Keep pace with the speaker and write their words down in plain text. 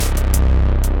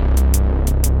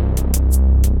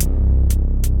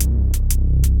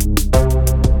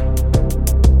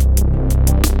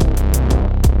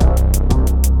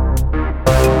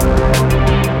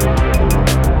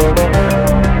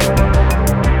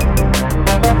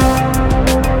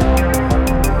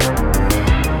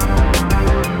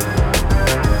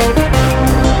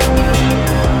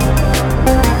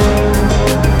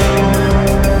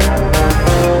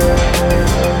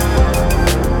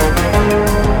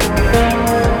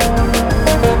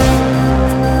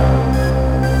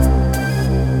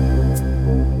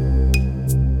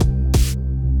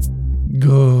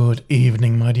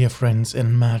friends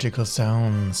in magical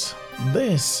sounds.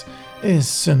 This is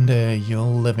syndae, your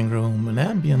living room in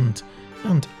ambient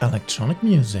and electronic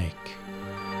music.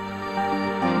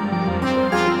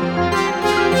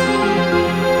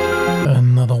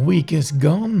 Another week is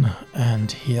gone,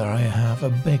 and here I have a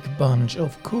big bunch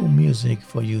of cool music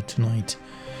for you tonight.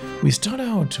 We start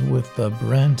out with the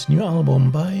brand new album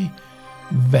by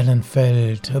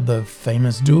Wellenfeld, the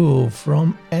famous duo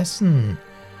from Essen.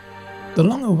 The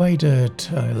long-awaited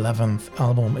 11th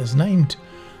album is named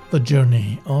The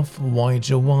Journey of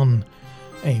Voyager 1,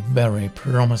 a very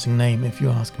promising name if you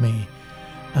ask me.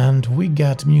 And we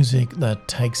get music that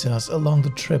takes us along the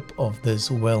trip of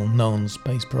this well-known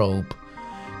space probe.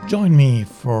 Join me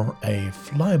for a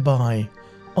flyby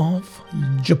of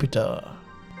Jupiter.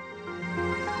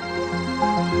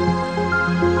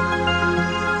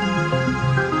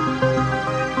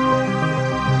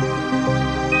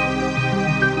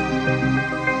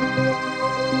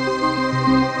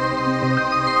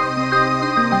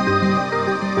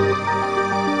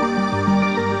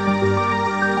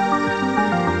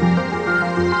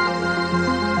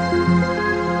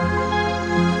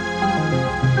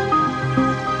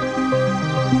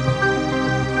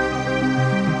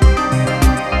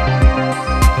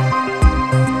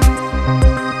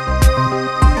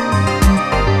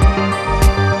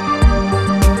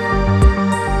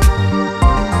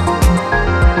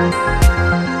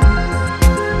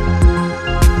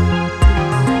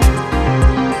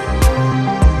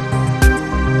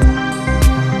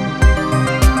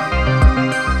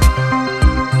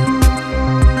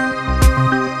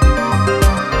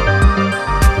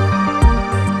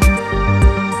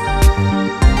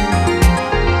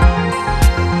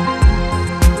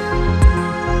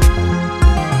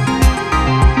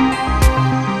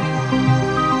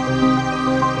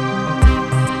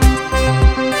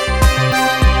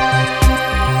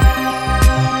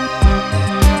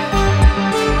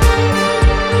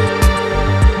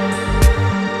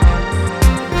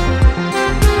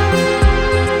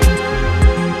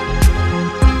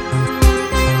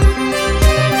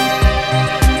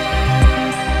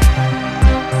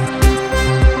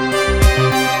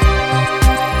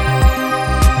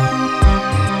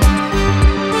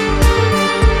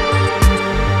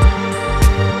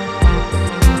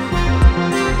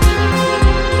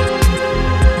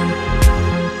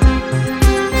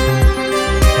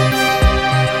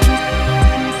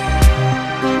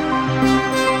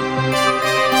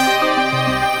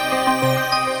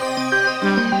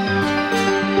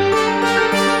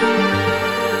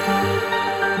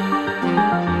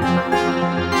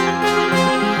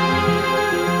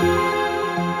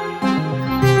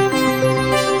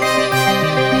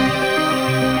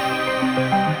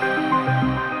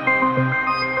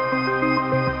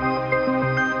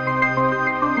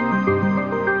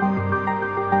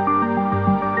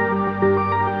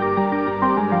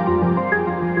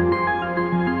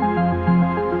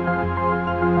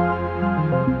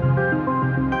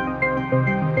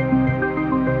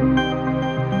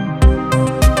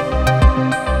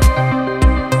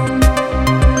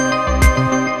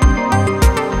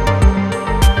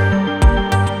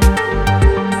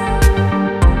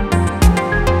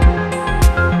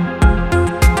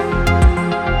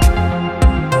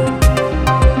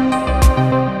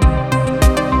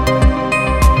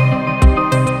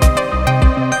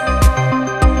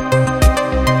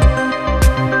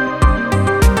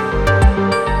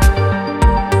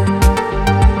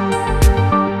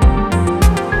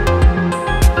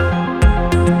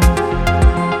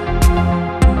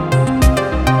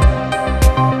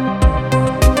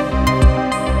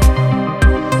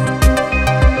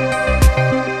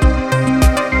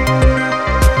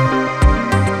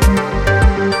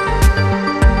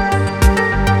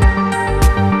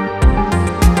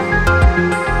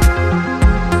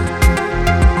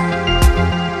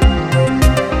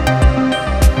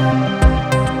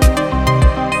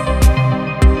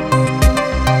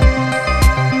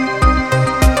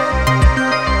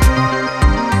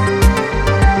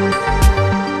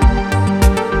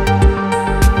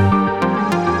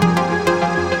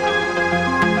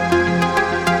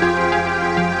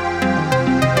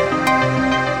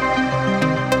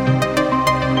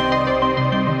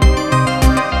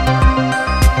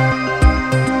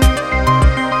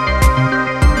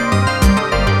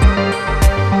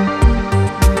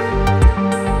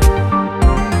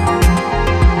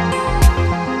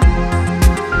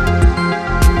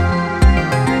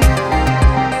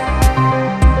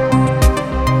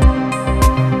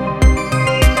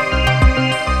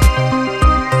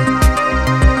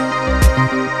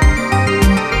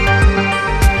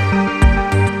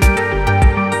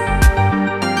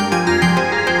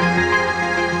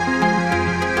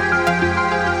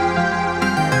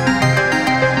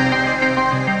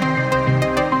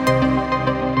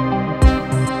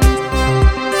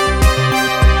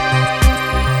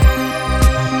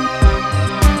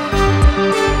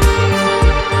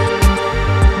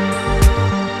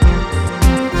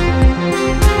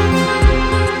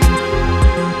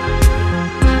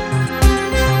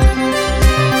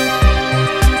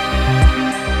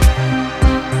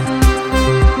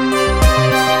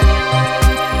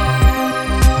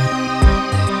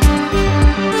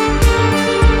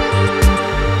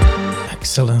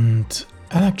 Excellent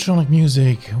electronic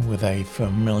music with a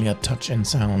familiar touch and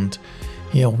sound.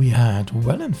 Here we had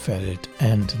Wellenfeld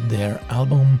and their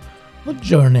album The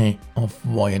Journey of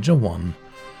Voyager 1.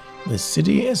 The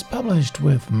CD is published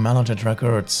with Melojet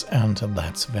Records, and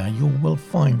that's where you will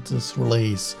find this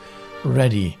release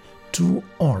ready to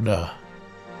order.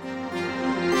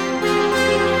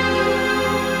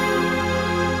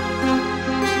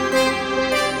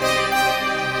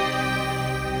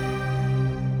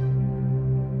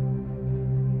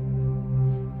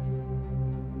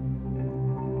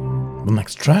 The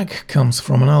next track comes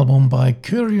from an album by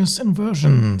Curious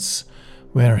Inversions,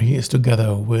 where he is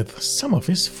together with some of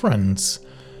his friends.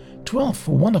 12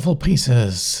 wonderful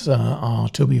pieces are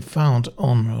to be found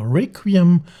on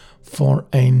Requiem for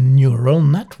a Neural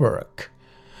Network.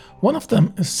 One of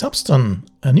them is Substan,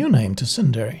 a new name to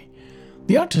syndae.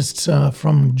 The artists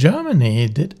from Germany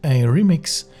did a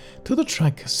remix to the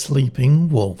track Sleeping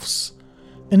Wolves.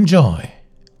 Enjoy!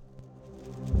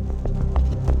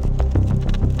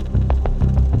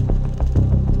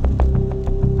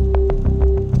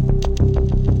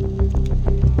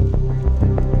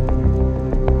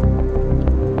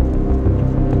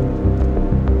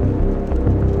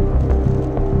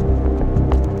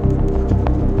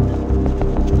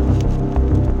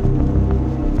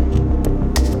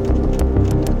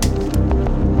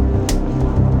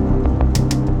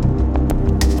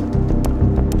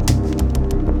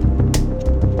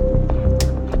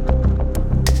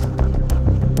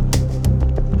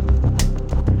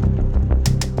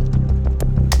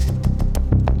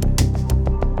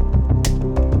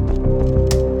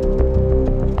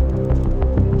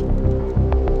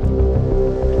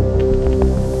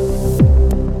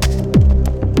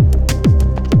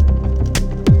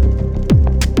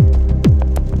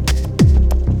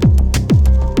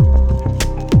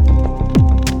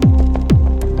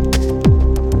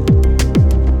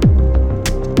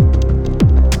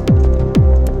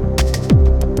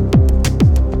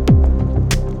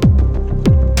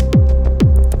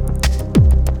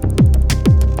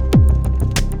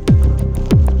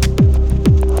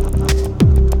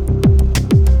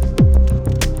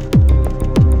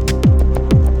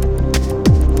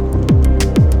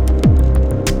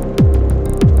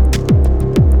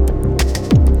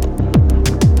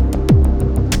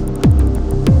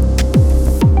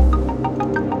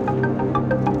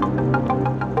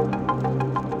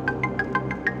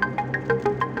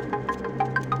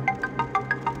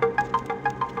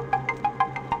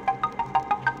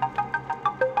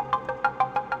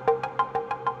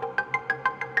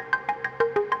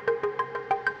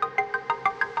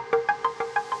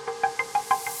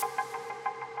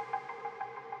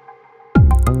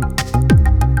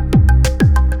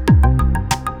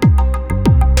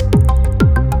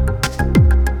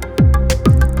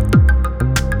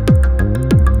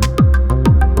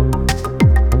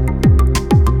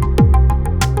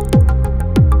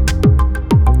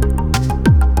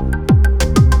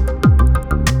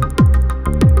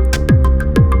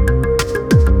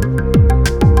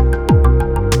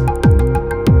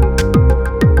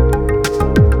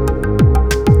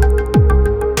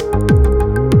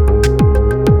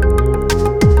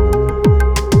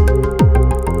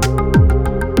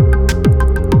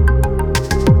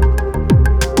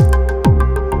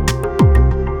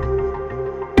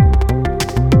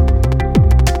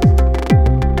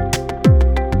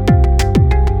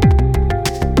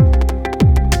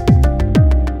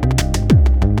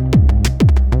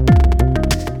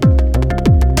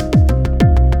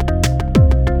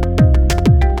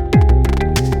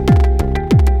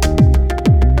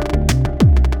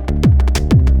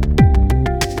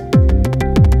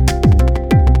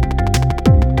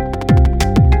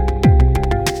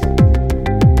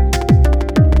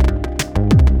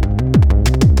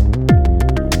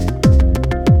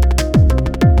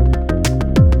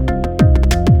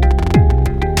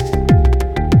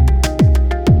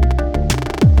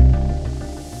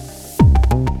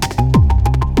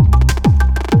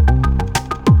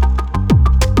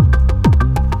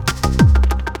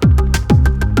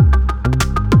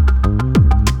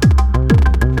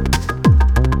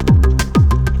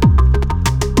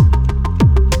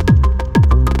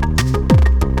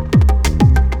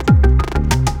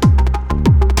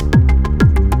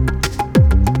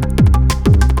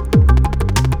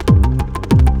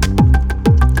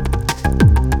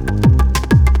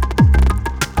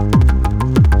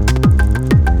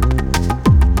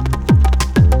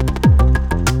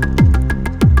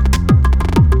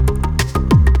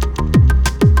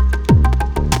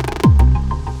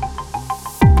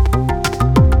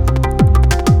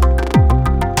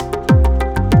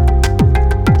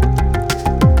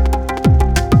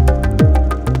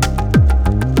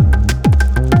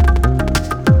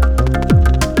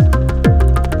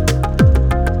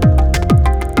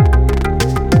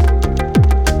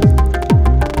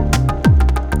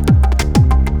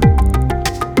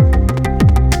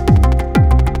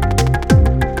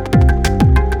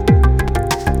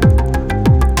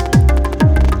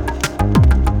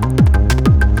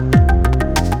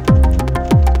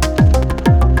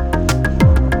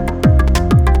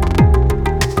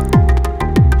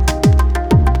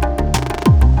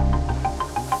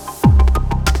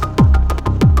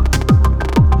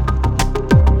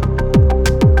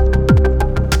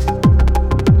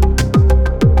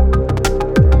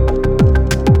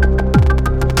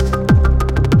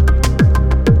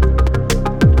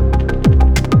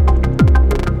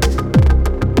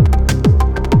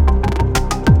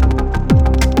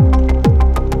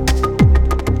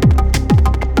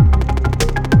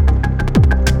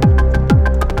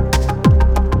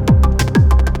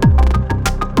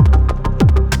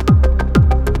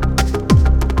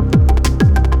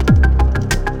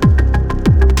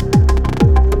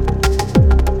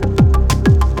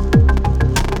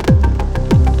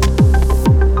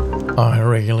 I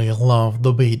really love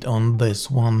the beat on this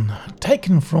one,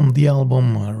 taken from the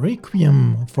album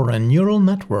Requiem for a Neural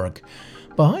Network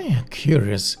by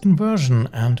Curious Inversion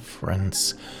and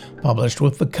Friends, published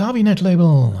with the Cabinet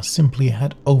label. Simply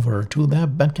head over to their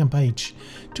Bandcamp page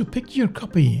to pick your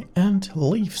copy and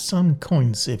leave some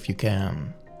coins if you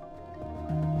can.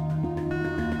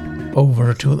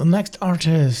 Over to the next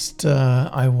artist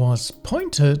I was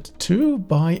pointed to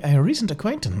by a recent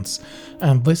acquaintance,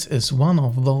 and this is one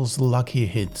of those lucky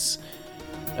hits.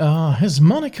 His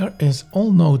moniker is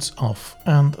All Notes Off,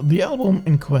 and the album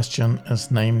in question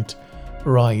is named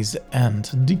Rise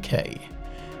and Decay.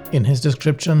 In his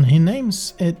description, he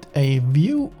names it a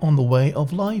view on the way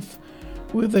of life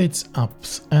with its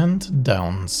ups and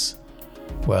downs.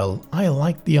 Well, I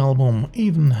like the album,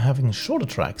 even having shorter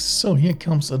tracks, so here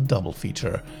comes a double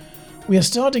feature. We are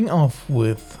starting off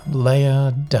with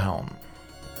Layer Down.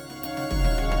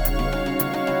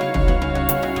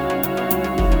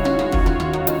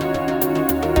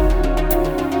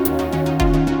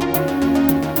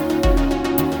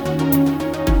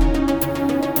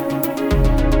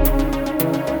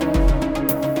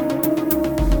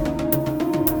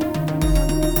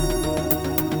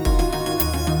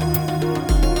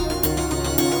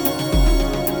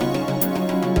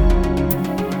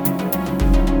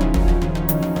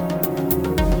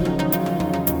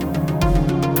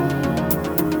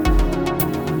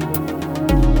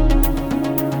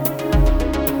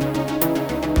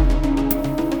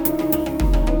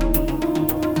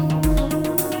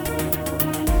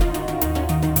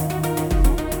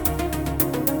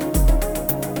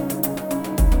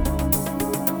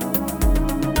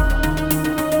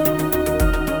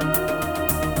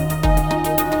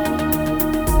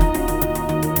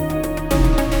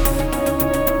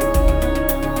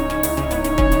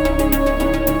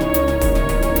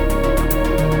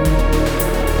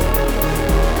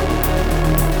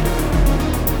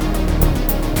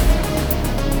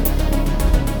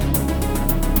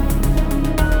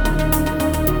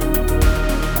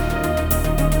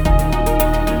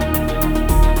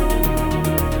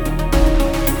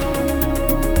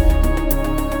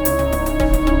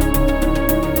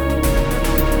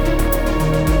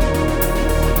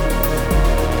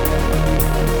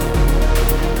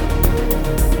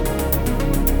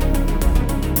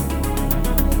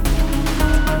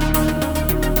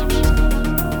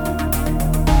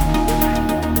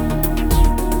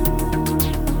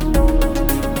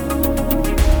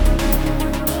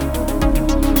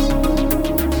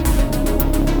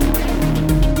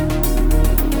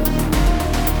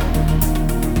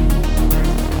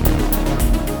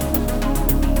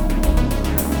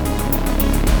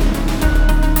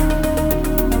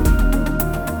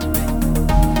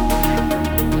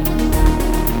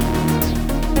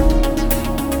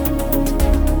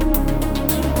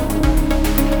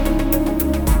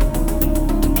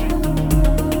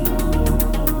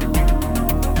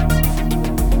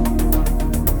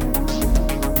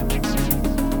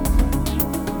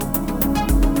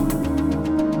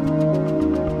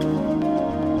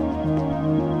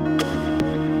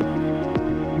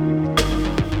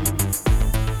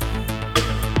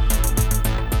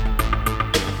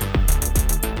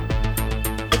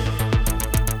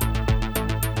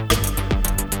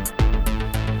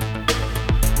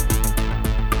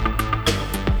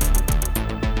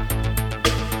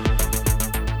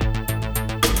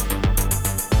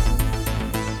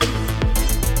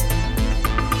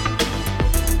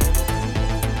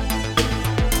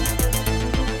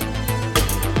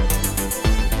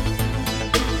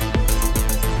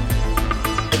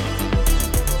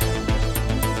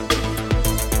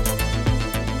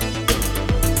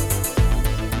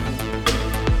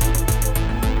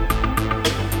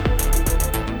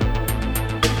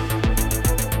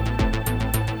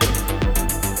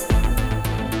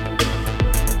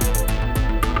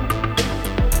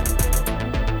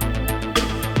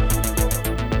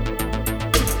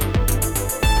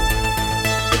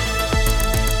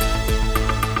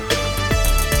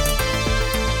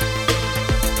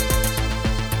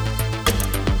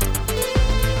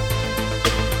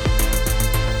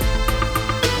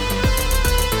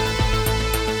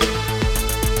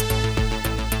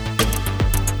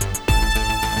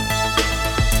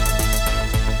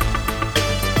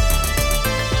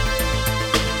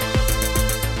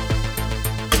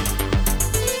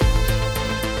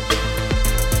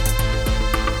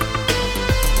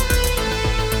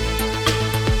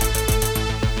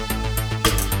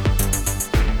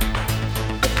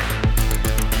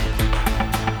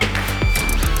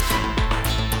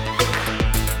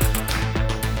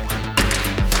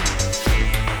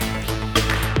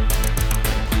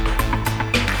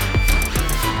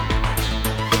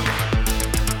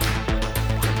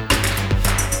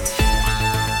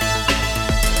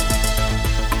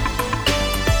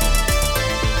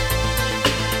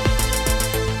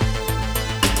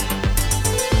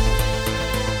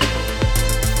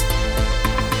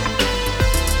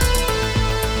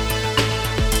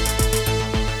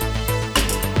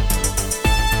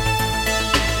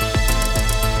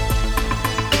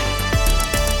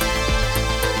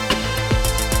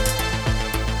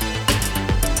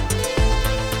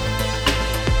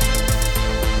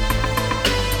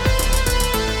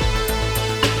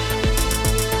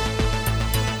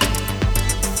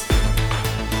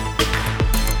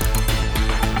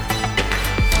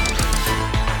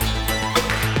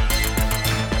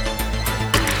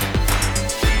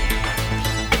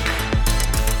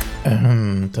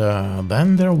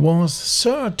 then there was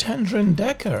Sir Tangerine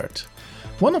Deckard,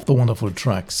 one of the wonderful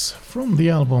tracks from the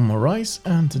album Rise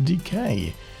and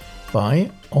Decay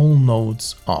by All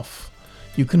Notes Off.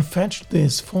 You can fetch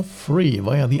this for free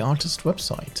via the artist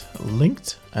website,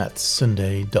 linked at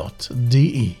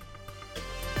syndae.de.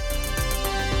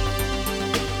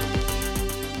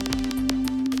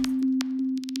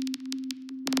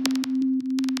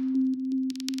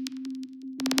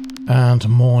 And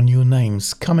more new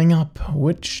names coming up,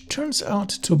 which turns out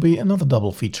to be another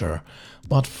double feature,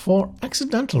 but for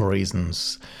accidental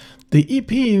reasons. The EP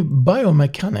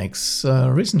Biomechanics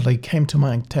recently came to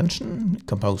my attention,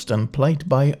 composed and played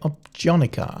by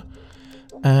Optionika,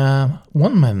 a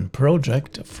one-man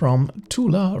project from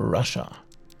Tula, Russia.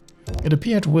 It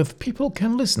appeared with People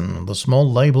Can Listen, the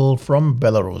small label from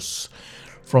Belarus.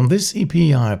 From this EP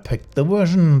I picked the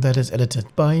version that is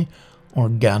edited by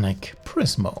Organic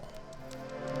Prismo.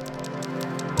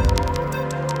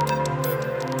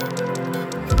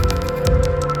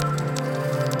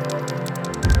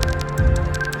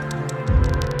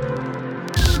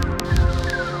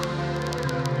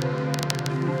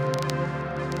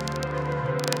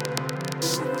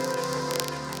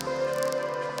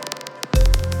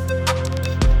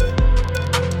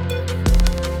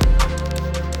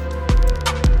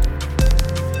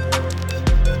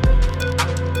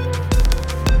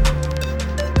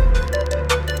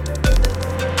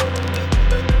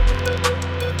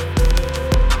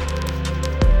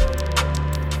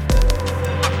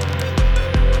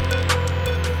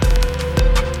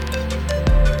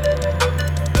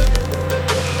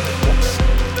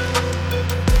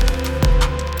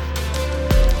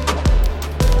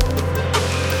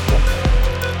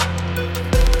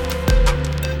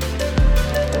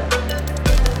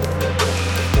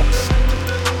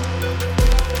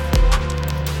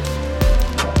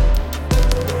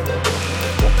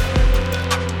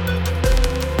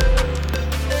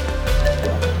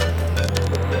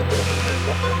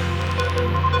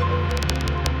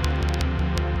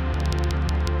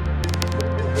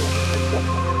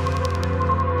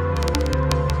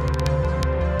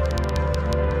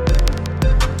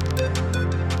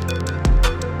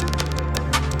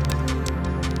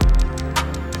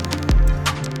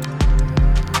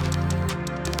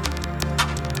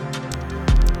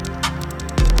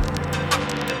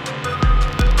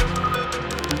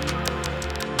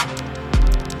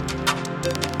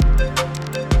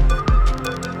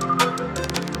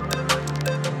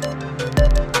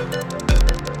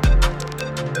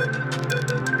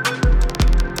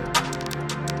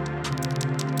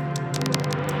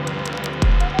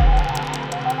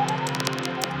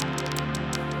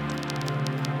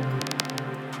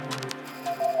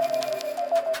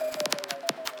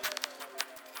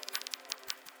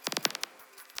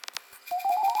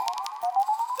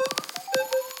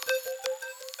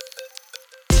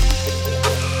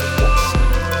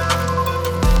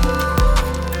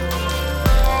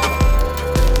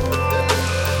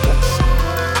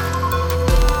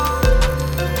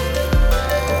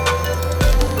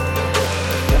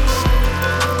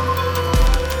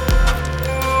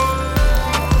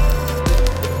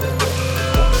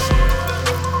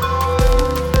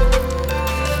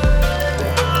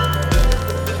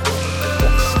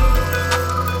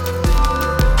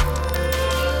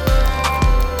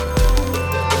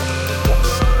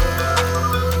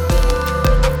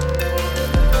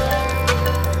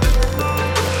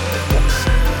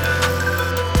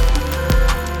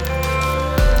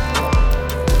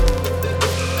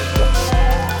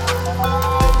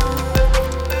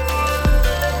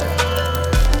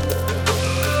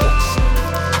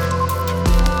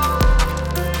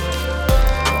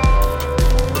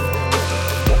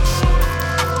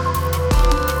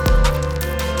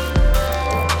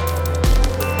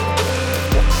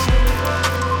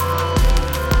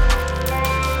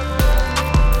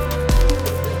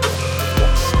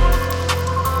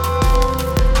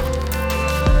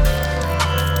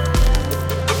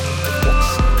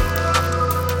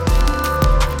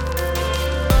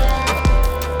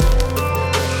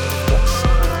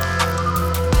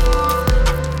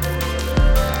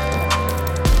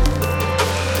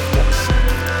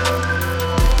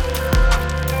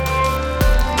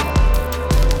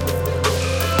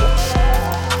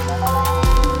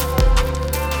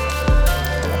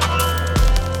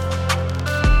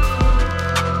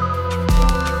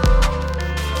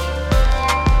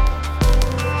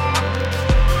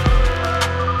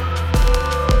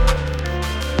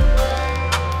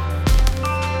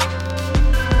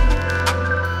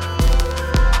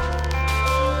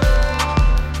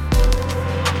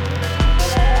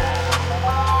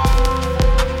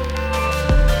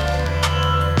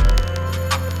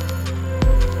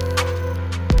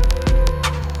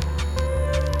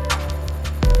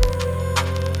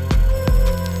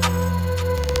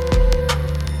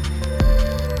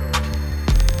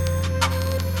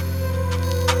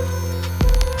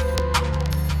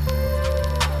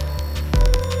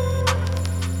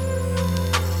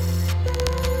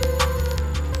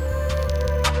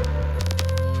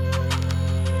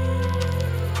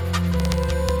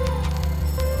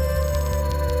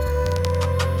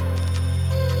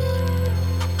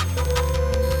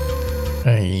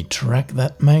 track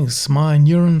that makes my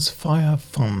neurons fire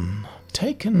fun,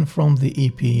 taken from the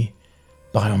EP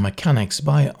Biomechanics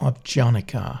by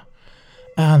Objonica.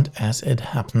 And as it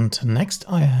happened, next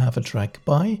I have a track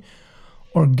by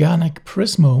Organic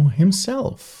Prismo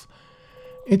himself.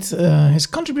 It's his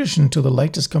contribution to the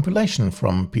latest compilation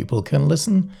from People Can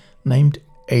Listen, named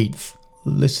Eighth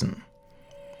Listen.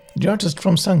 The artist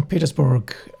from St.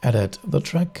 Petersburg added the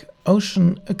track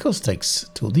Ocean Acoustics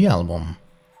to the album.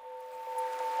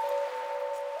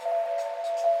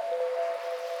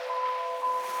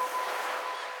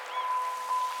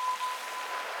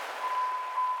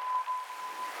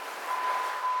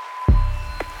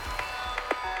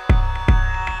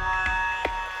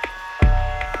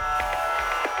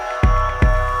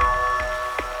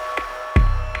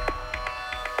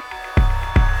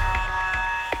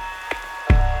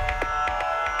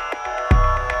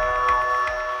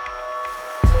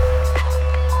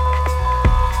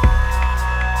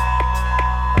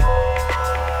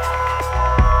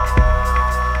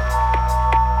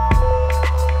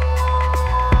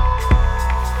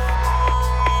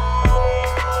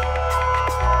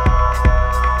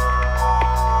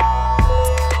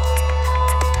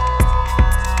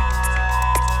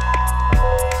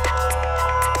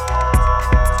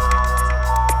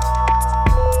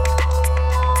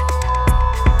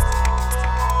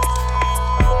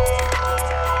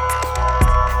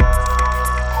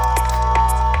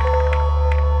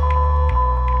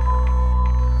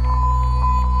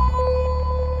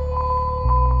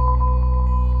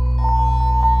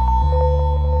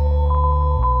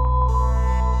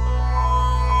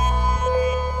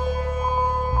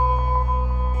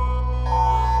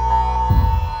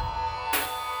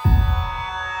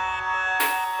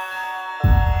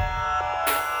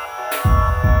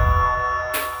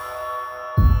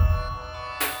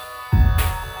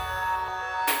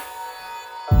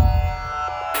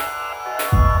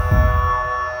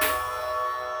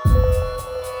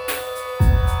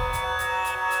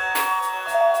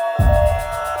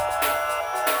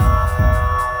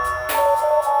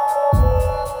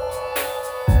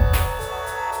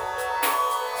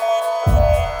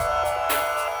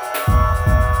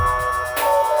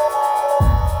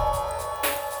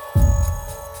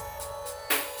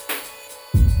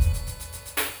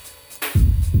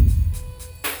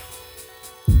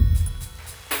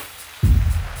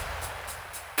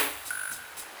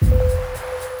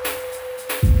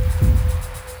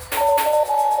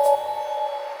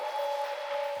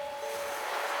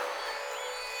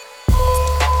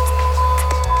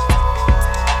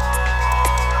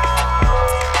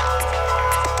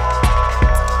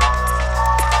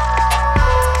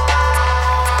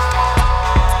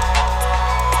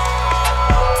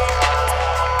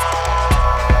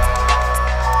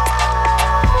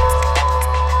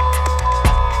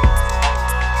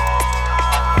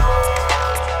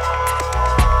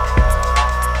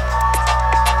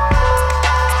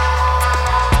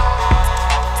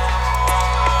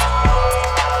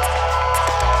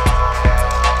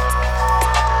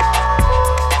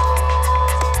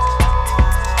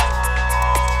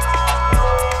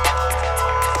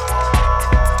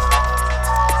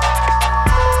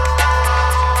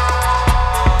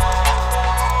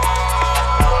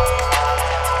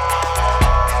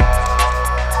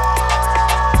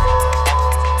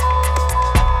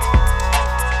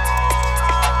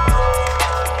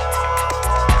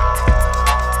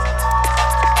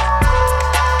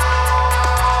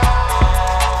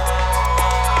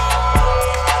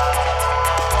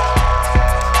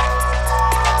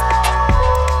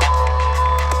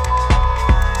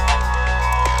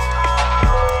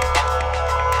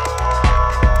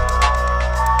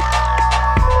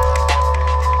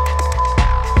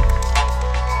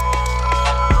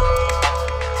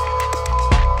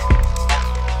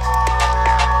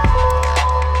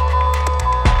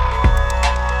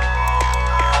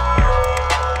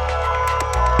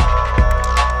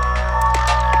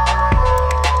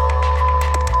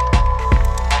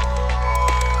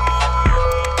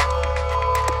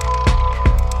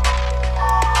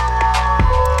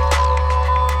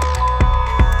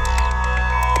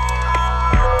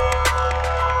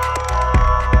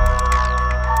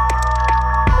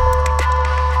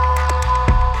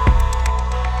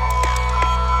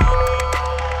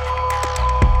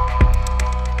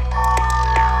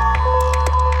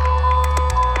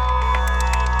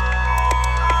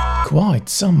 Quite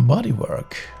some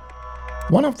bodywork.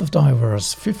 One of the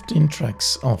diverse 15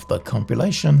 tracks of the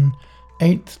compilation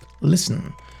Eighth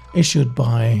Listen, issued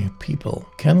by People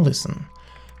Can Listen.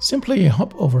 Simply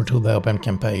hop over to their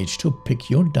Bandcamp page to pick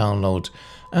your download,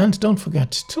 and don't forget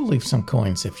to leave some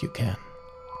coins if you can.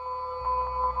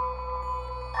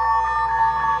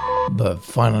 The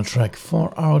final track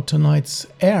for our tonight's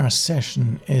air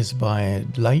session is by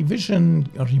Dlavision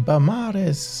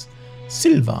Ribamares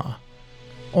Silva,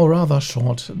 or rather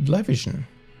short Dlavision.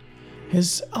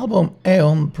 His album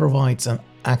Aeon provides an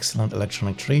excellent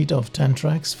electronic treat of 10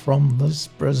 tracks from this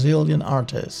Brazilian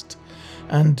artist.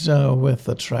 And with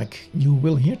the track you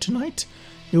will hear tonight,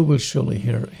 you will surely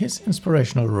hear his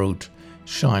inspirational root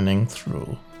shining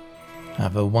through.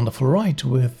 Have a wonderful ride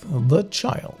with The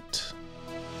Child.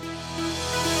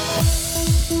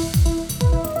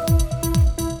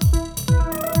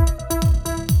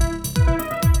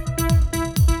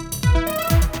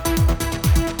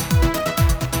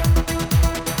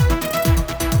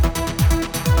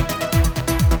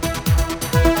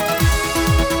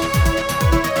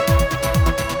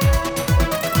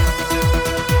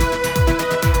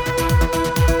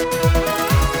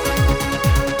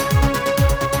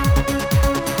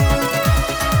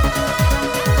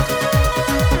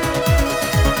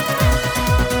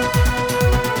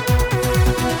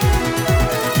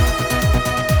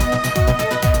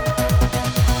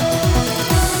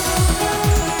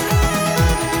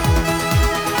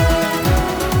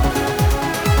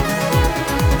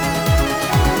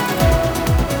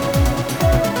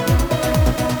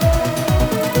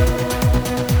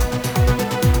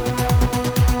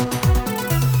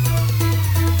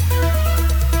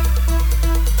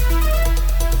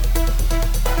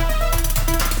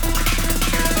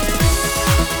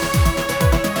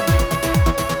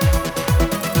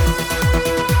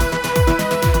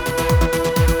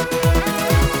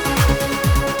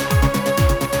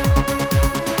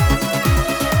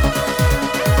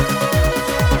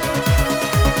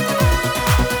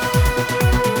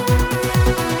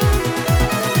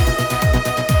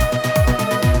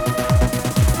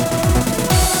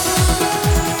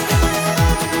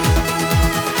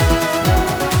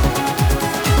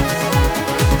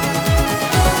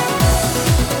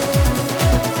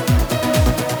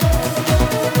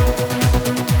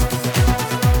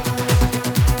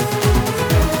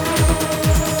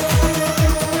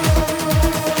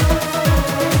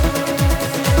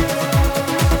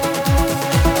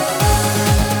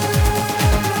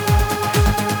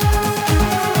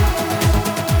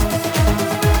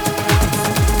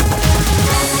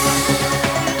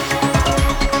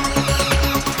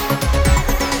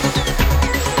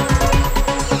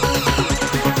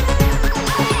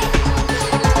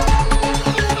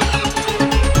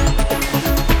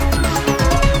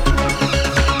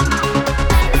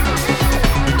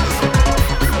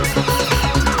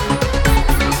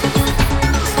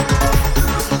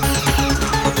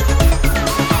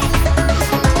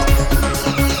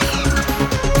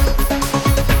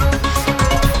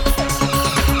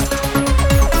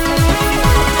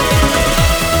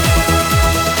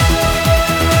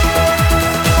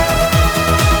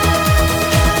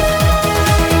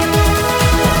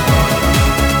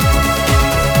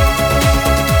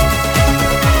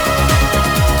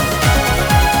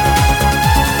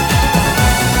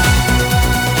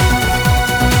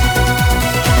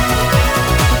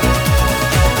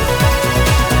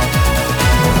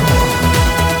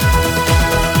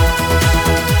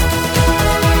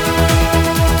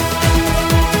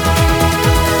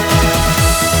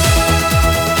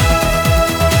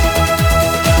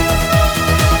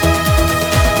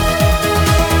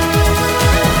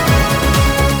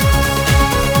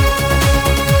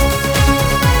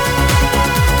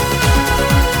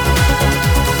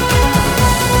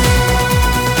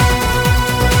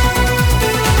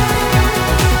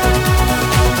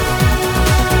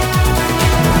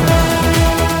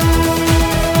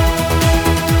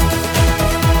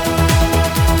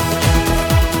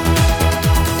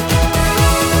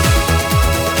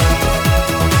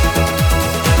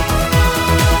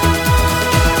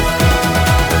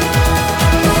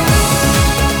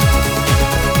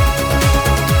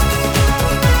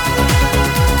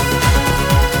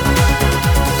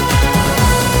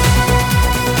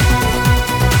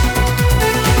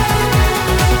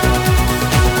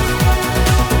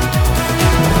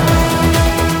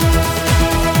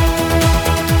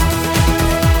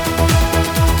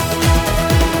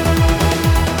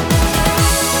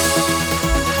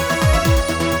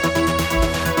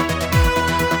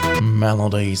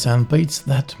 Melodies and beats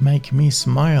that make me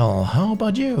smile. How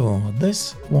about you?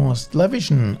 This was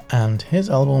Dlavision and his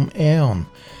album Aeon.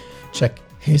 Check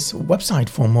his website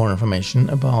for more information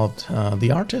about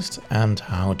the artist and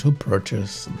how to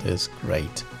purchase this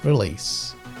great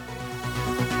release.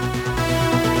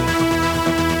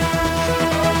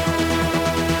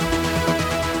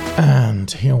 And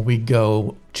here we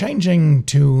go, changing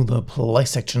to the play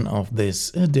section of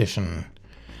this edition.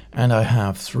 And I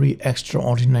have 3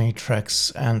 extraordinary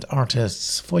tracks and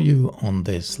artists for you on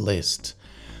this list.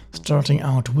 Starting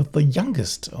out with the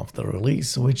youngest of the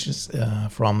release, which is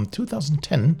from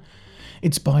 2010.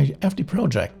 It's by FD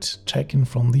Project, taken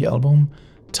from the album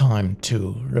Time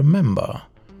to Remember.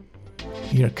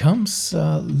 Here comes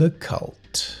Le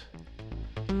Cult.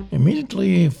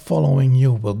 Immediately following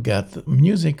you will get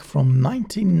music from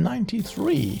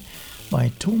 1993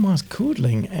 by Thomas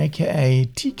Kudling, aka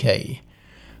TK.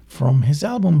 From his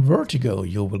album Vertigo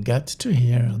you will get to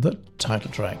hear the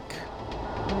title track.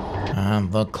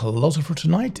 And the closer for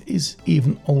tonight is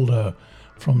even older,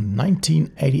 from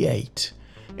 1988.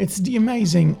 It's the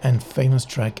amazing and famous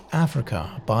track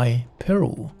Africa by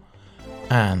Peru.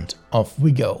 And off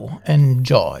we go.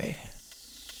 Enjoy!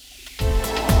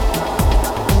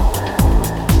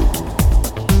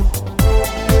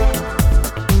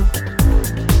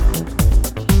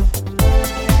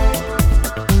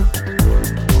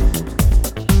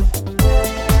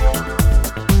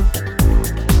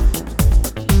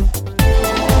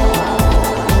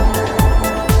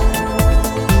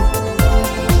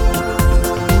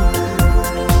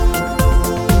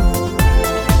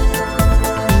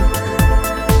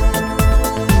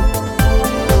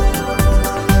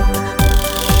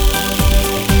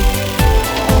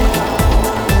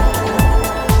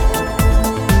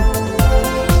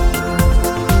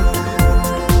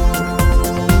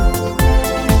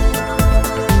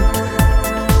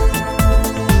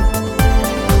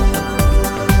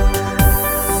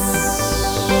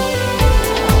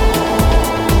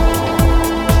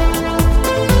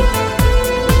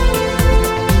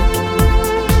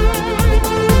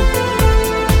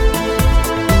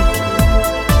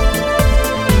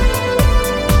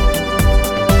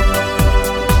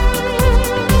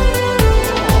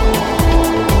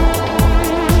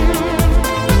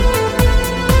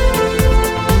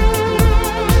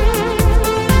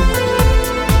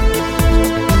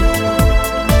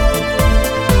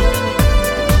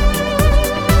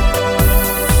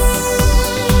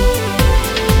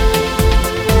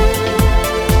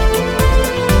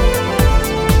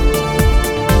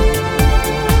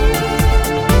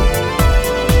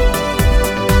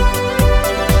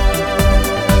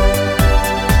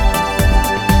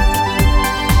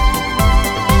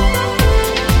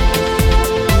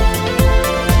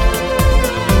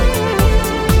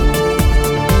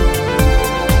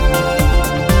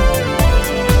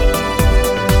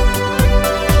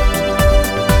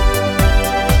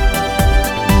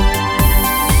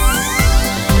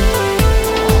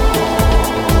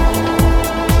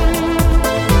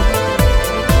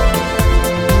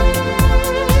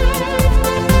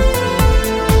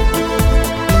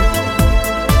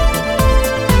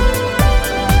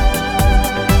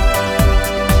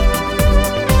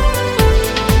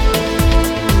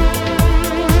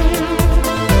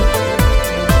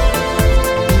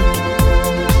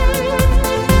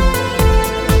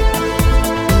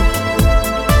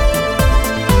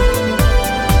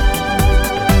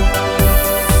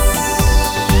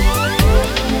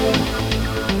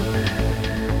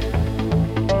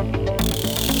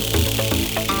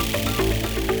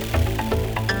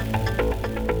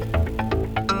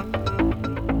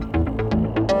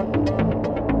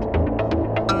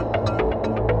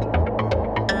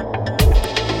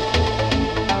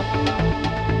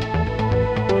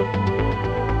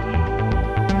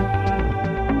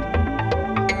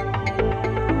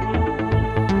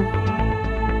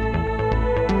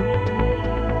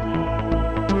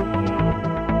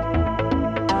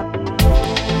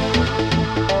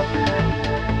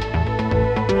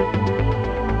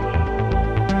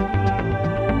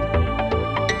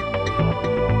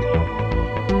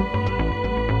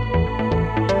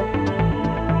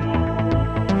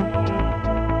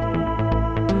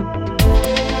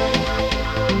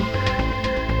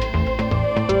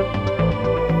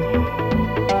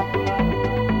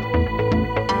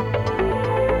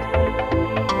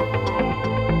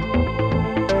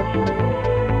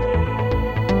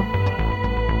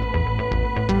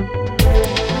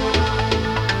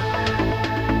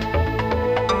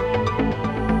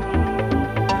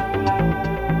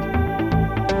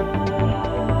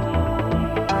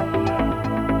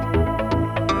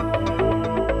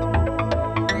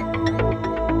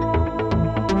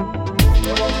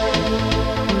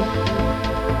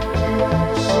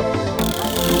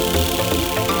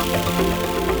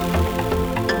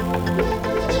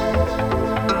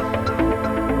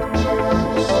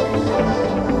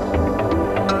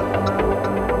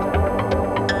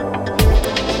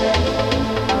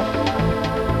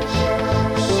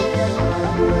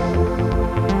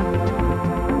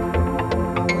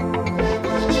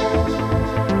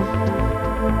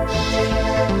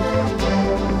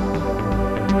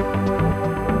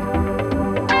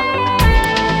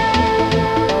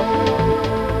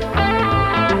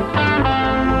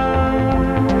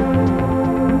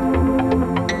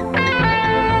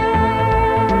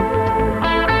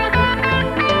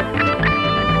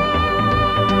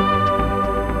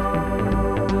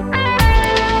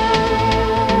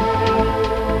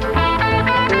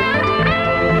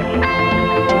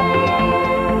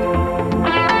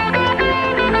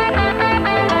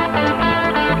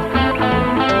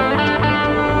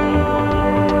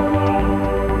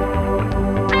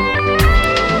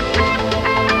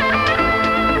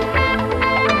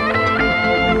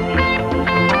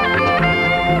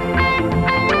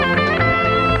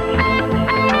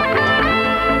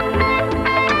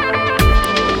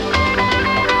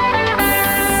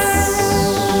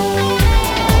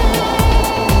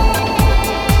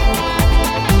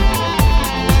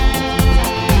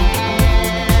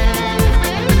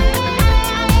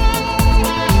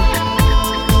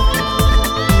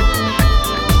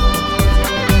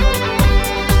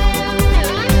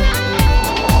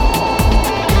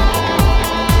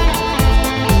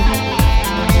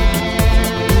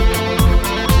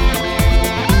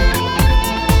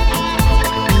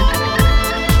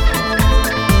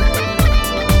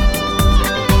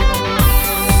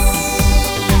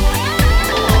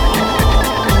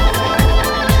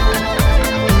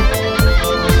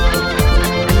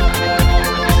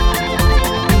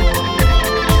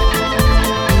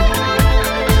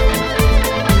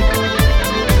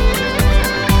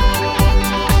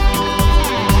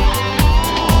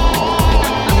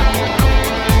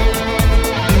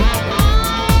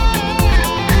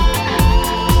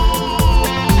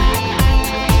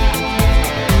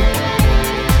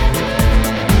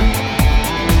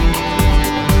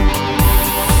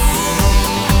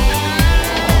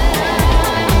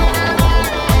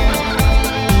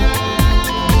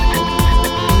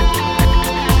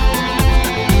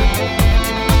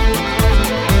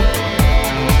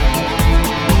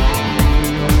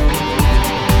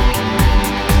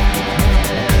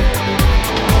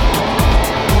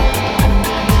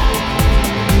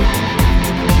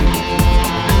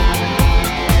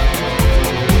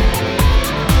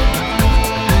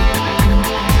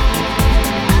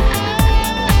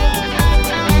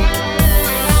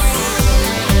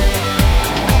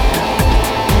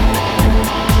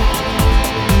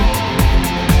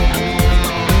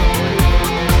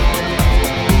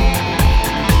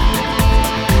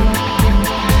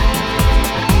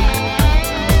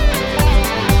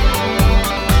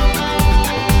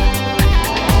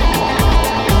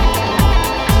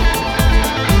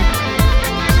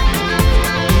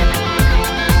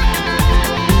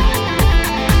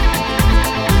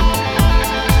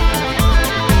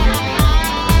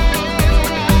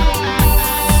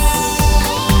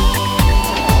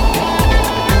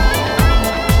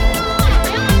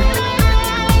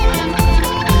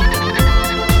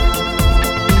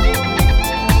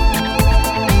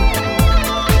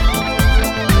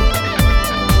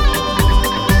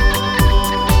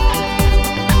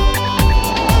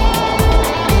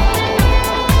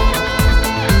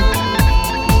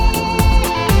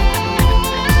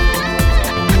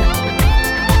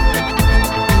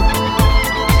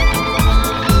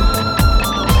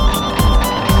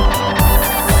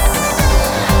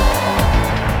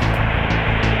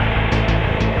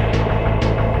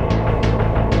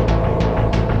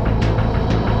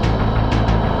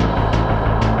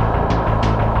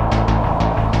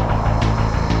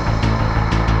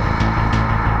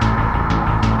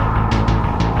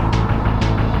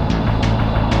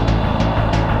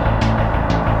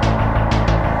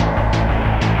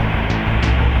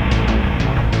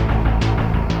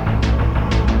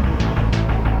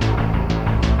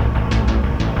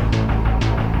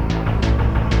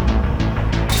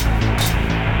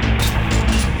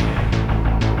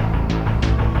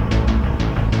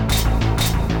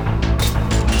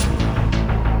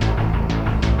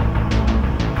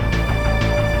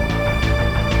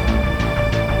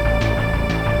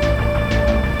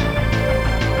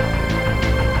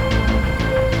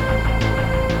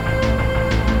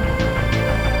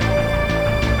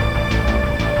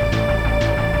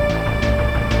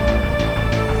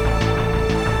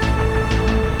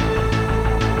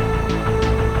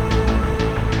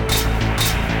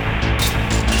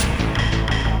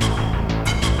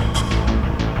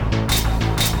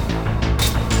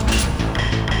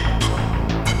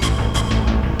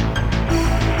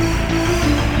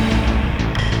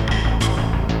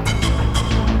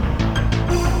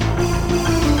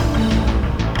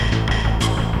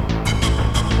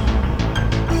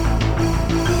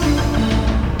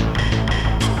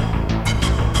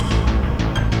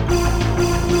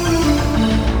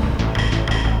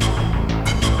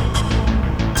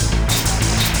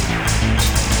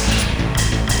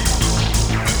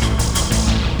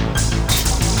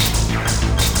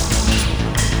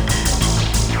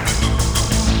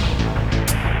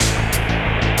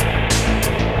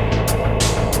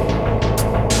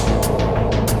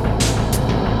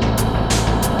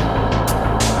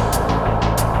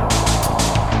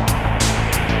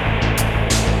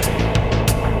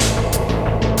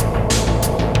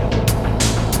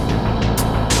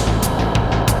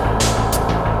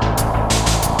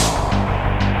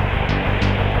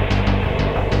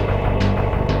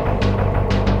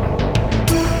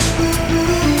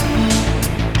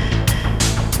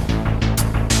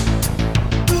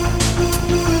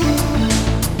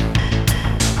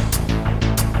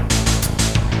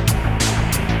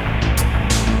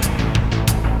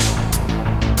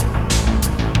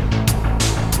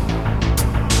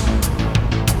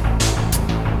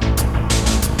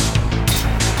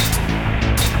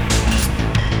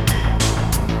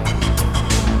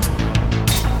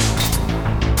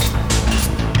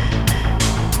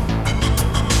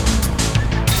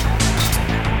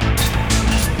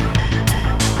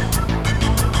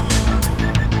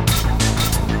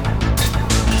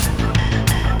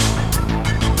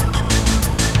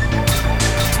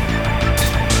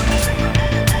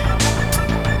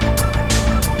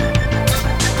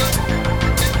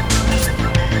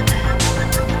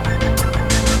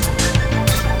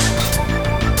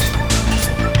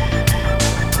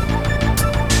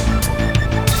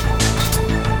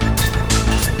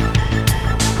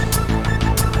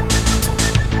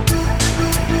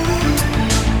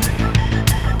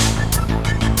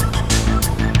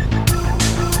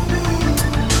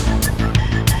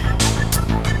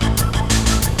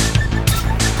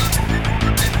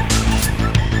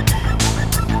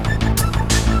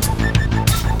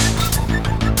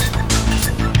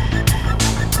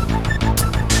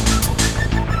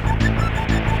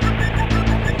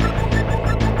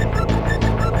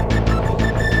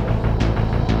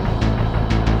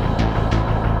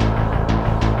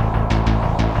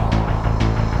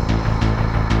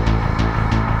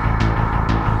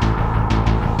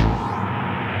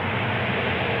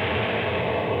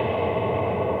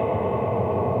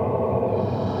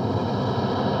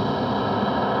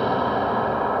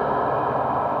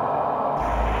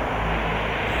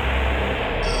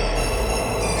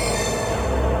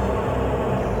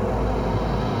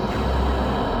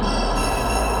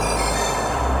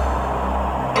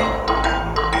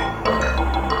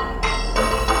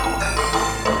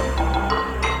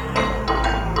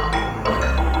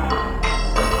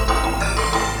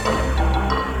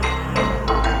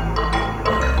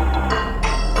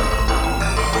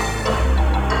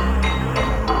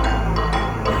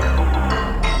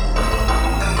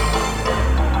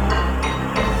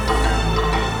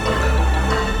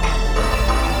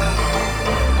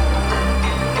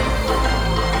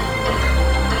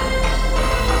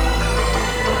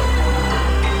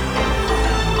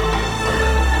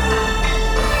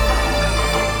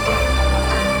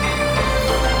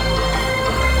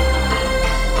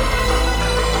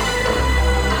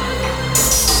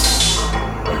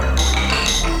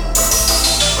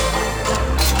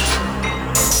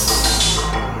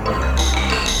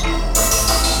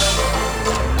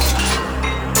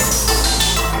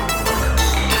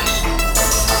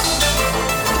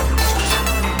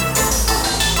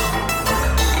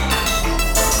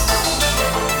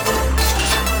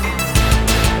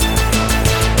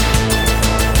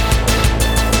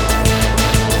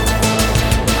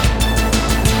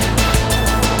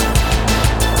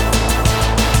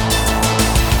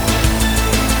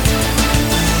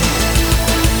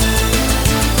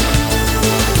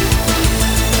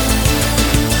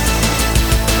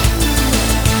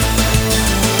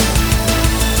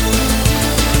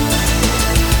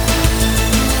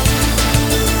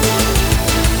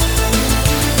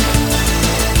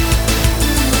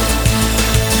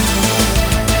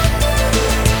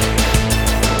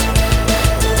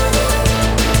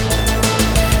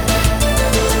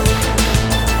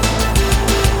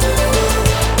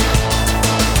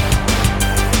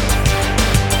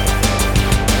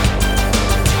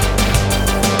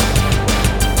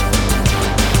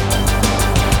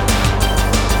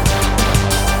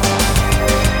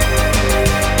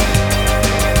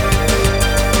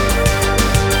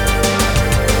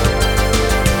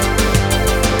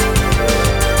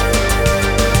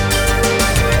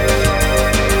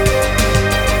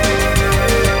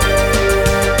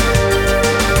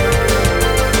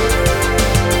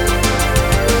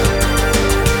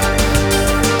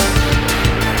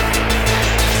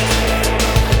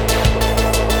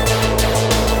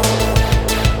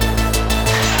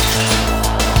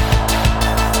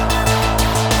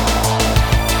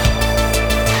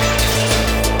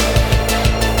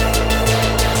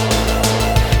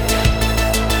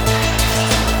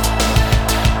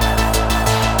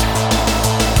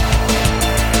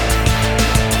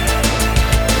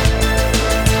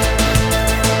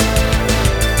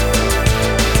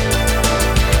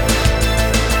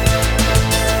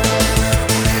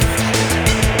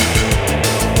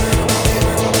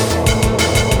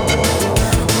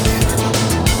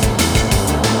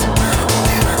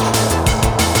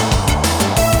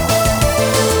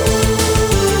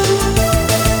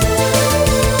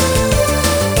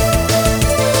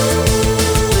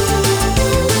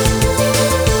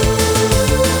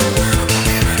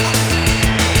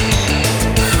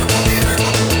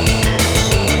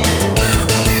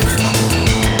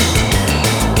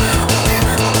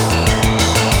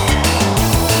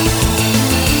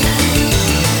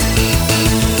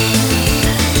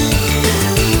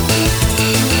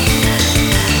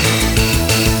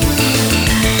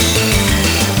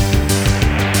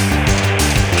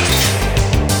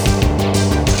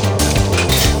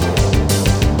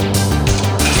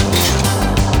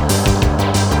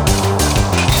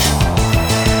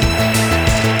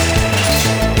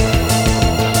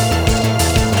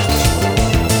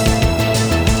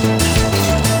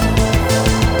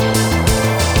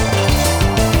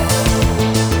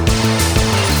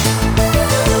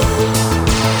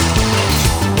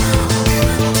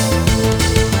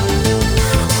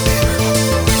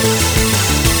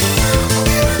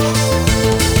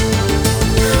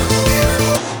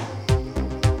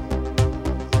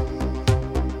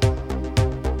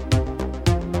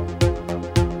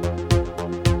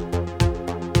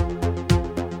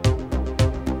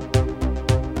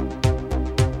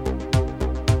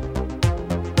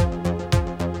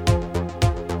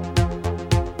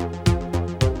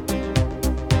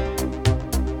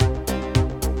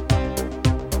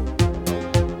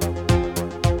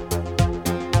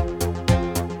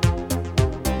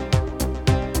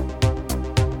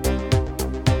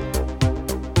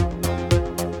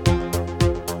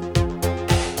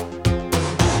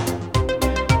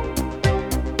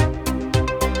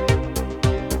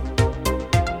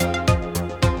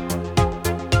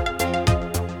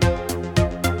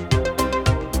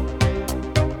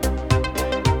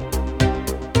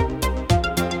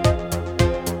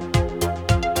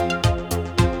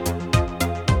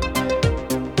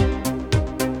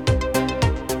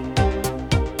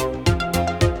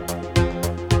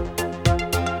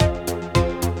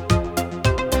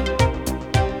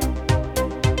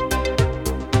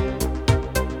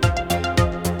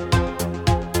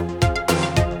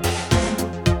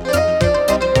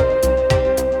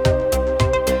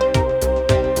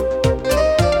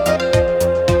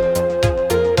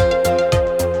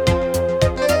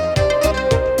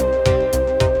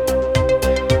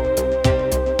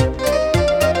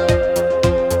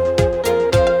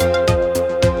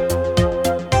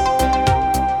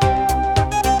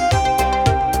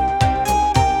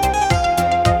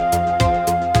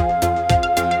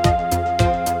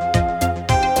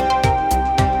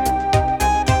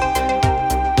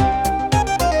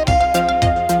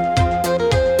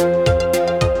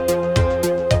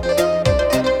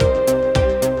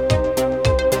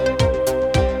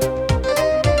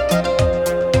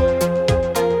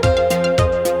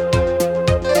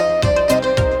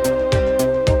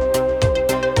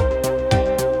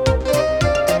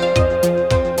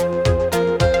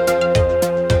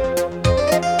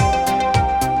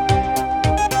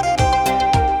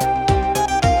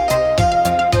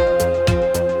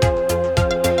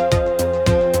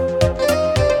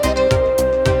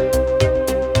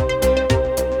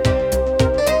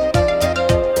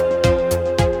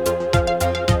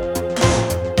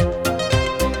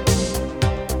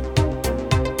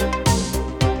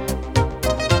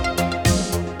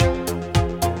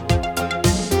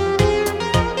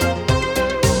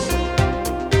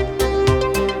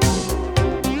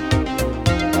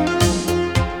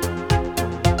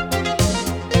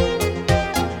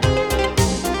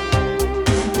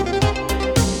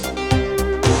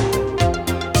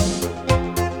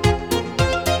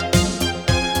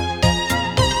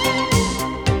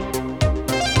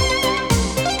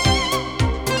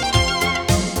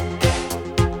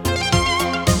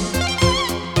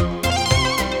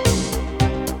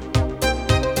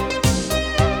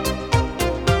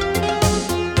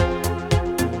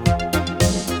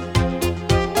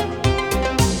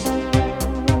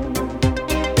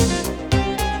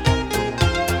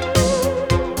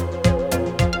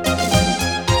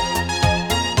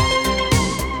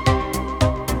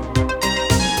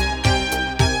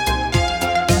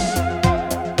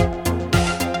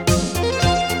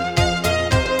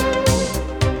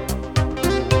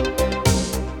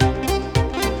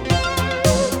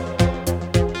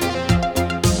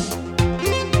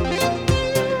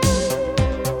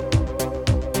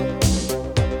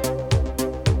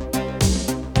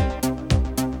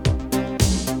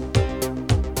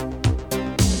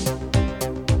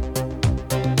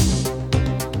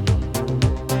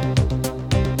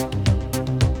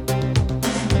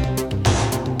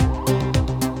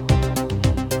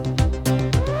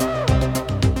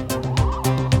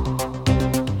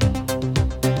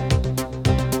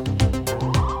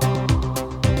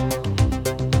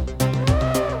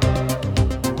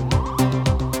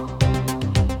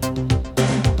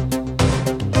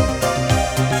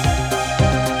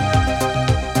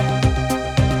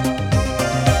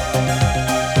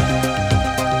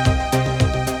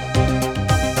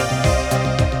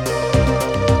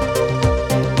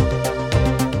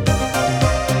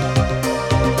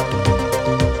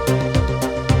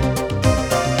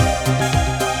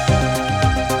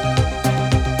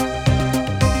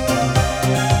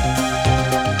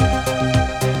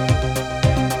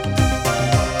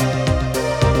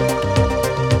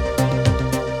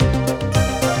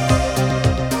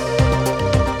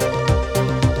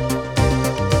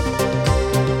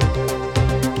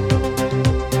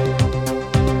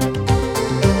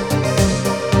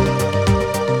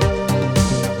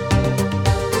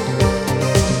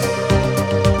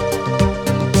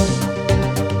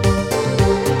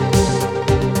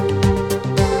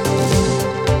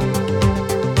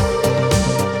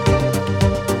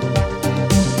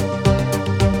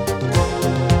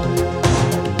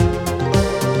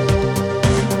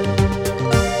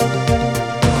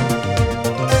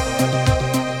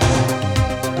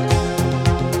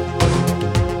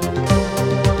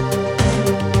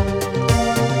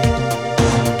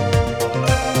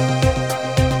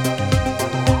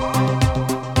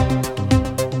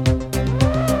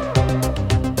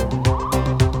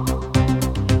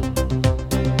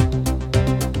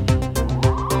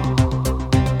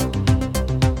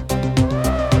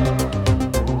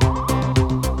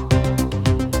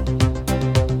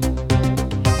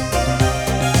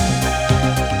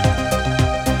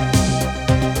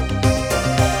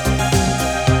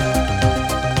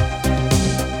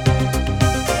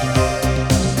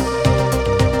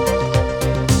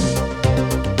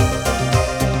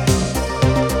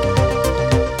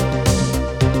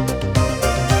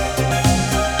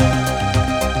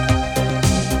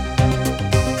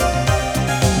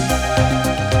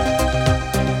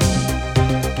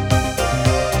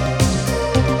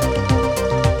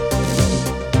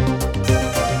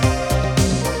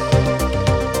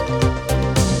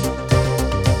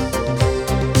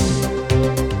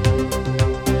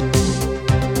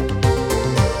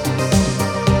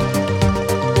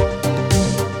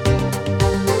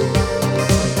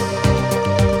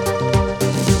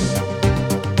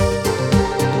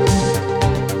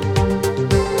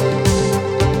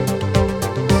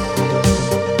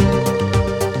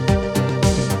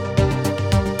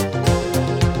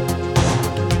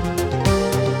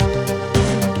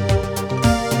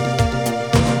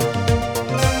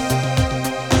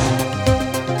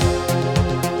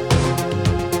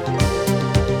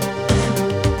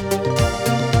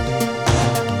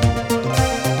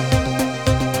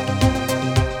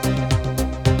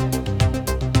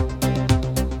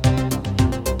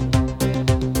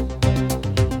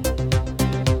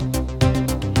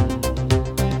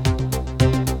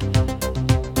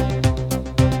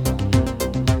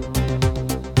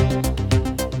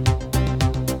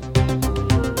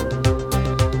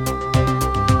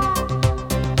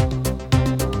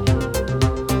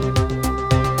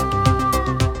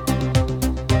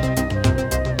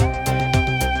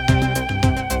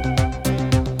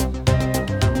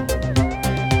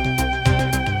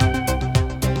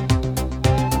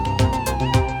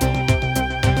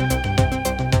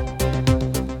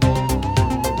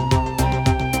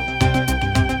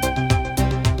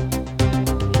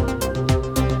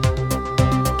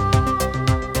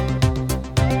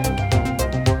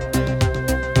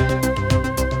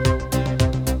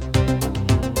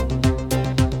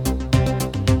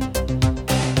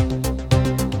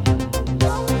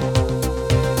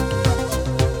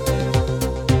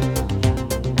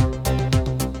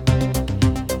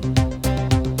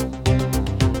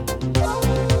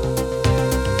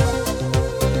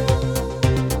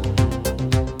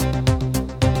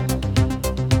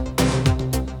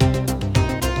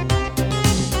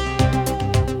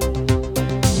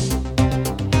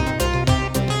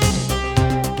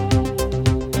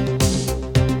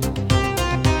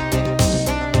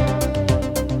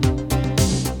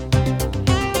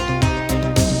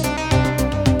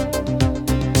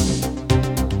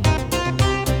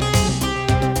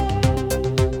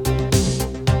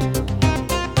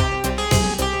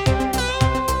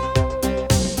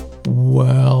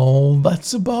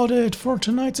 that's about it for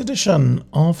tonight's edition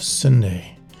of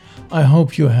syndae. I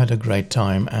hope you had a great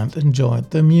time and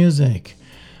enjoyed the music.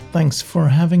 Thanks for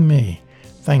having me.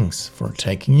 Thanks for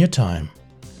taking your time.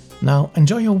 Now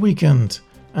enjoy your weekend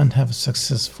and have a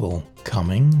successful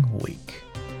coming week.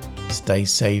 Stay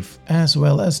safe as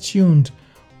well as tuned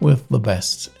with the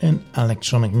best in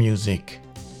electronic music.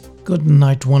 Good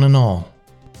night, one and all.